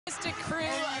Crew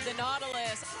of the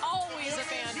Nautilus, always a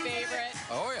fan favorite.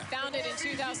 Oh, yeah. Founded in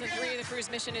 2003, the crew's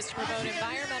mission is to promote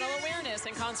environmental awareness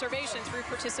and conservation through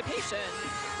participation.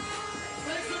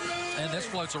 And this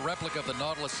float's a replica of the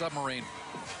Nautilus submarine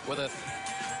with a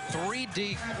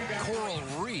 3D coral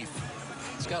reef.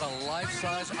 It's got a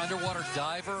life-size underwater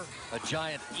diver, a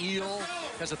giant eel,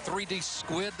 has a 3D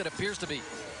squid that appears to be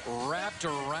wrapped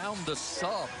around the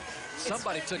sub.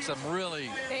 Somebody took some really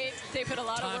they put a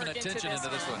lot time of work and attention into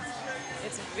this one.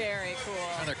 It's very cool.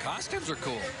 And their costumes are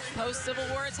cool. Post-Civil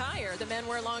War attire. The men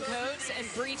wear long coats and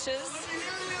breeches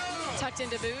tucked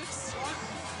into boots.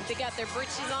 They got their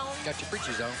breeches on. Got your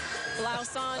breeches on.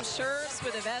 Blouse on, shirts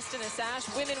with a vest and a sash.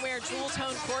 Women wear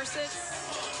jewel-toned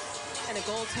corsets and a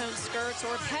gold-toned skirts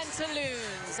or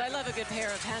pantaloons. I love a good pair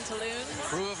of pantaloons.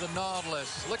 Crew of the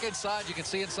Nautilus. Look inside. You can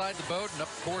see inside the boat, and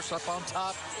of course up on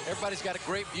top. Everybody's got a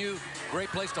great view. Great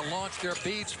place to launch their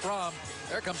beads from.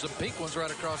 There comes some pink ones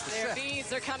right across the set. Their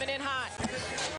beads are coming in hot.